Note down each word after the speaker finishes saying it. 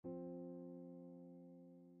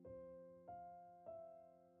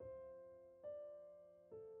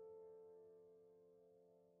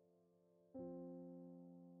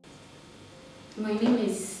My name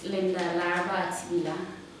is Linda Laraba Atibila,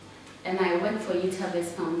 and I work for Youth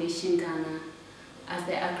Harvest Foundation Ghana as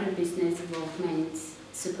the Agribusiness Development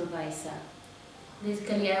Supervisor.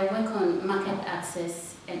 Basically, I work on market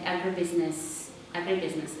access and agribusinesses.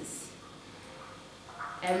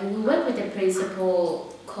 And we work with a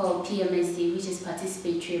principle called PMSD, which is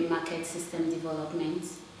Participatory Market System Development.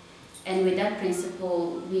 And with that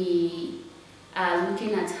principle, we are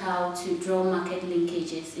looking at how to draw market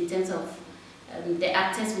linkages in terms of the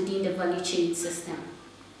actors within the value chain system.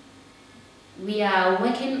 We are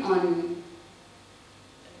working on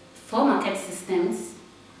 4 market systems,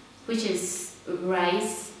 which is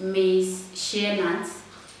rice, maize, shea nuts,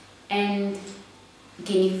 and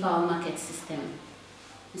guinea fowl market system.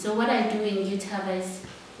 So what I do in Youth Harvest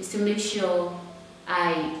is to make sure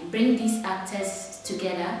I bring these actors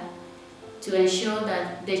together to ensure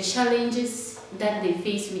that the challenges that they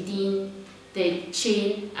face within the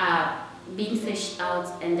chain are being fished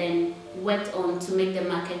out and then worked on to make the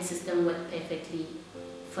market system work perfectly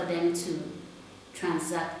for them to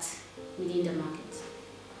transact within the market.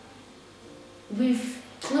 We've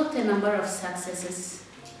clocked a number of successes,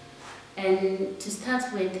 and to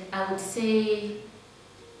start with, I would say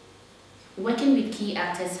working with key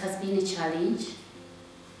actors has been a challenge,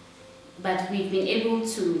 but we've been able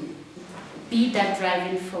to be that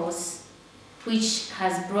driving force which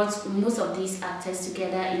has brought most of these actors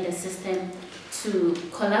together in the system to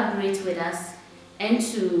collaborate with us and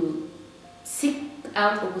to seek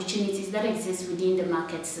out opportunities that exist within the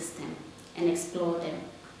market system and explore them,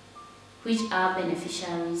 which our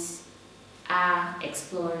beneficiaries are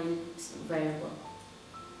exploring very well.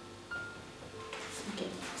 Okay.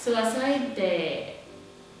 So aside the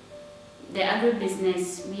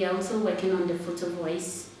agribusiness, we are also working on the Photo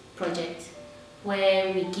Voice project,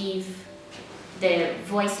 where we give the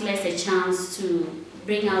voiceless a chance to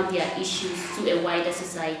bring out their issues to a wider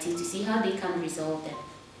society to see how they can resolve them.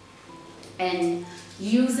 And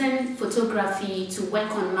using photography to work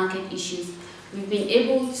on market issues, we've been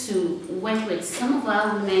able to work with some of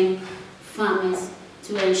our women farmers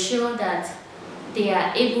to ensure that they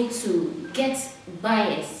are able to get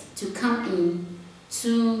buyers to come in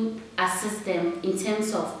to assist them in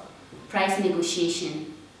terms of price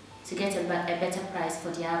negotiation to get a better price for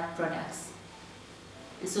their products.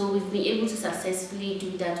 And so we've been able to successfully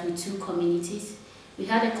do that with 2 communities. We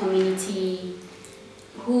had a community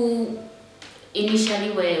who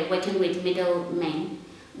initially were working with middlemen,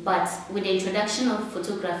 but with the introduction of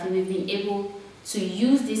photography, we've been able to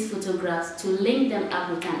use these photographs to link them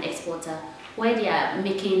up with an exporter, where they are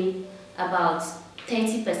making about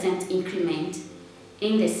 30% increment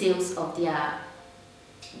in the sales of their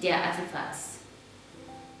artifacts.